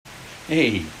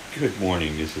Hey, good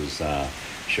morning. This is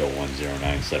show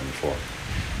 10974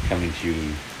 coming to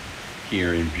you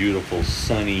here in beautiful,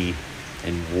 sunny,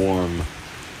 and warm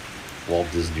Walt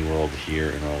Disney World here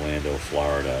in Orlando,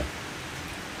 Florida.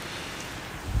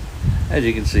 As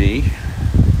you can see,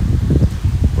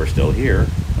 we're still here.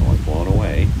 No one's blown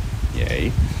away.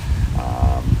 Yay.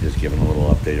 Just giving a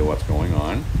little update of what's going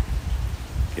on.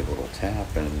 Give a little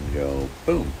tap and go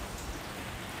boom.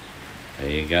 There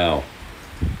you go.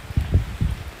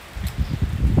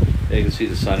 You can see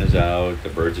the sun is out, the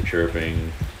birds are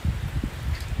chirping,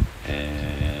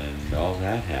 and all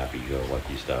that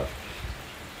happy-go-lucky stuff.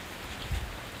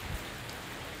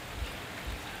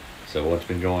 So what's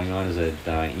been going on is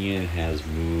that Ian has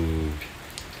moved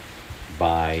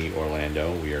by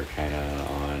Orlando. We are kind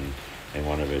of in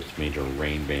one of its major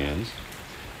rain bands.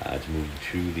 It's moved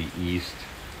to the east,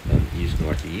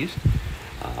 east-northeast.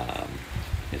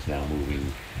 It's now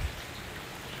moving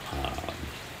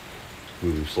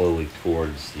slowly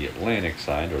towards the Atlantic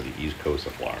side, or the east coast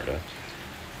of Florida.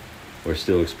 We're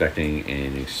still expecting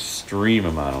an extreme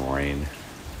amount of rain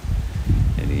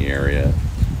in the area.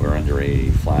 We're under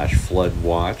a flash flood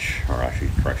watch, or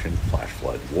actually, correction, flash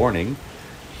flood warning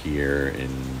here in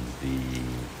the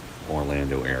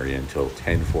Orlando area until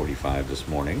 10:45 this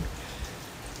morning.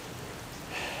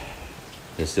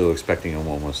 They're still expecting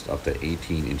almost up to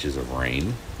 18 inches of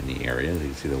rain in the area. As you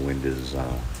can see, the wind is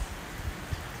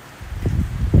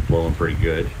blowing pretty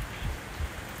good.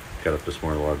 Got up this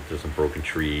morning, there's some broken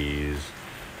trees,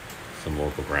 some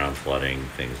local ground flooding,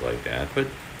 things like that. But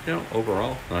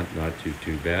overall, not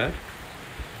too bad.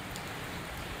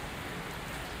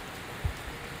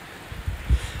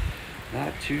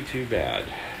 Not too bad.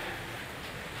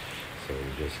 So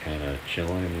we're just kind of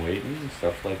chilling and waiting and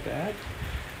stuff like that.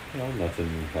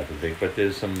 Nothing big. But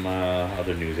there's some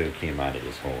other news that came out of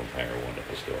this whole entire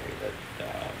wonderful story that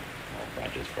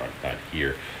not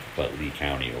here, but Lee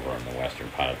County over in the western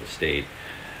part of the state,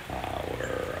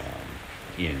 where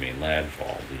Ian made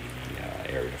landfall,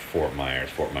 the area of Fort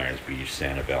Myers Beach,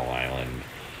 Sanibel Island,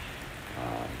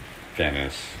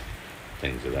 Venice,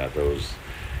 things of that. Those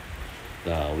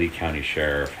Lee County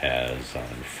Sheriff has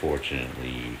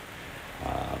unfortunately,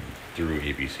 through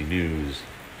ABC News,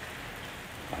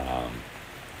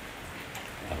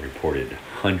 reported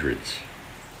hundreds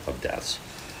of deaths.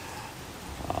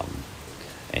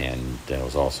 And there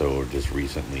was also just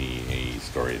recently a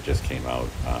story that just came out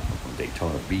from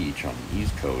Daytona Beach on the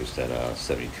East Coast that a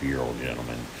 72-year-old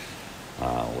gentleman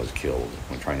was killed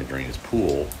when trying to drain his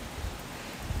pool.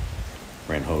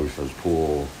 Ran hose for his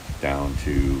pool down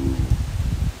to,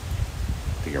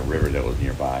 I think, a river that was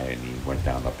nearby, and he went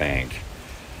down the bank.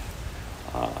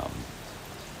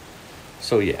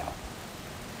 So yeah,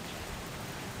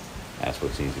 that's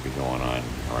what seems to be going on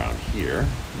around here.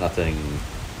 Nothing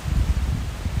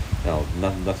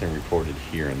reported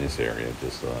here in this area.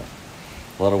 Just a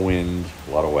lot of wind,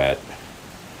 a lot of wet,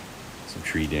 some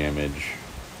tree damage,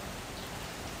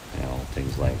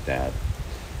 things like that.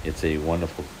 It's a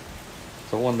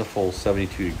wonderful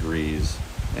 72 degrees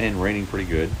and raining pretty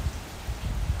good.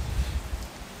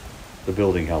 The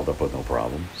building held up with no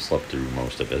problem. Slept through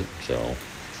most of it, so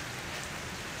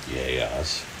yay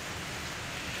us.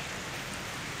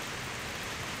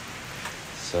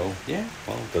 So yeah,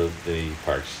 well, the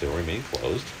parks still remain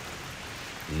closed.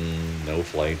 No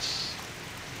flights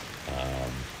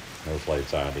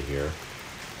out of here.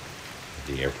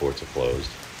 The airports are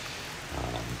closed.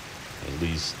 At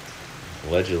least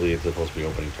allegedly it's supposed to be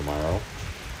opening tomorrow,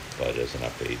 but as an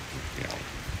update,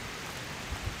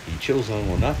 the chill zone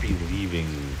will not be leaving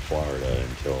Florida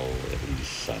until at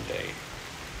least Sunday.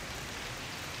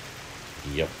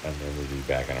 Yep, and then we'll be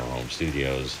back in our home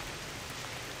studios.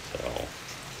 So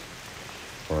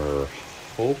we're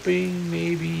hoping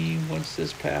maybe once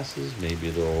this passes,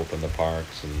 maybe they'll open the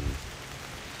parks and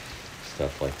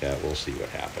stuff like that. We'll see what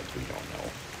happens. We don't know.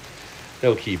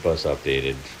 They'll keep us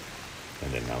updated,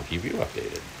 and then I'll keep you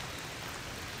updated.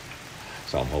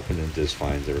 So I'm hoping that this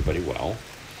finds everybody well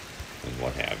and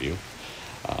what have you.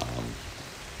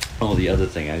 The other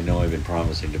thing, I know I've been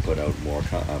promising to put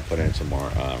in some more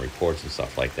reports and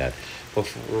stuff like that, but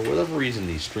for whatever reason,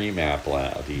 the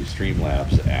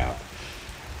Streamlabs app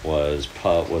was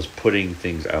putting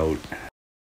things out